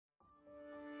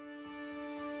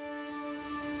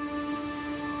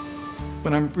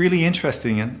What I'm really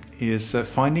interested in is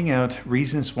finding out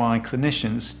reasons why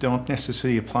clinicians don't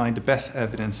necessarily apply the best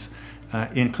evidence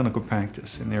in clinical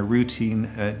practice in their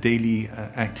routine daily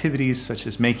activities, such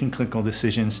as making clinical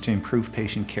decisions to improve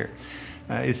patient care.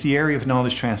 It's the area of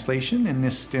knowledge translation, and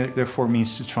this therefore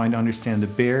means to try to understand the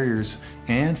barriers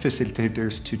and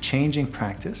facilitators to changing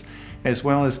practice, as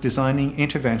well as designing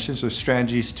interventions or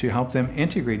strategies to help them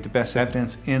integrate the best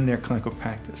evidence in their clinical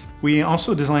practice. We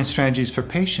also design strategies for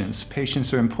patients.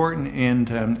 Patients are important in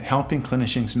helping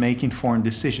clinicians make informed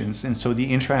decisions, and so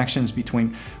the interactions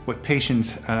between what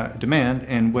patients demand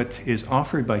and what is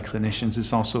offered by clinicians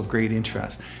is also of great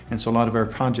interest. And so a lot of our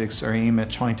projects are aimed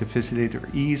at trying to facilitate or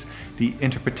ease the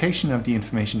interpretation of the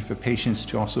information for patients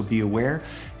to also be aware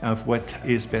of what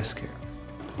is best care.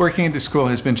 Working at the school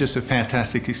has been just a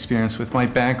fantastic experience, with my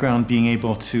background being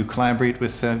able to collaborate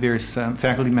with various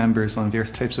faculty members on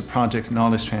various types of projects,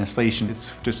 knowledge translation.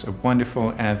 It's just a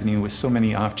wonderful avenue with so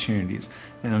many opportunities,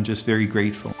 and I'm just very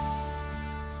grateful.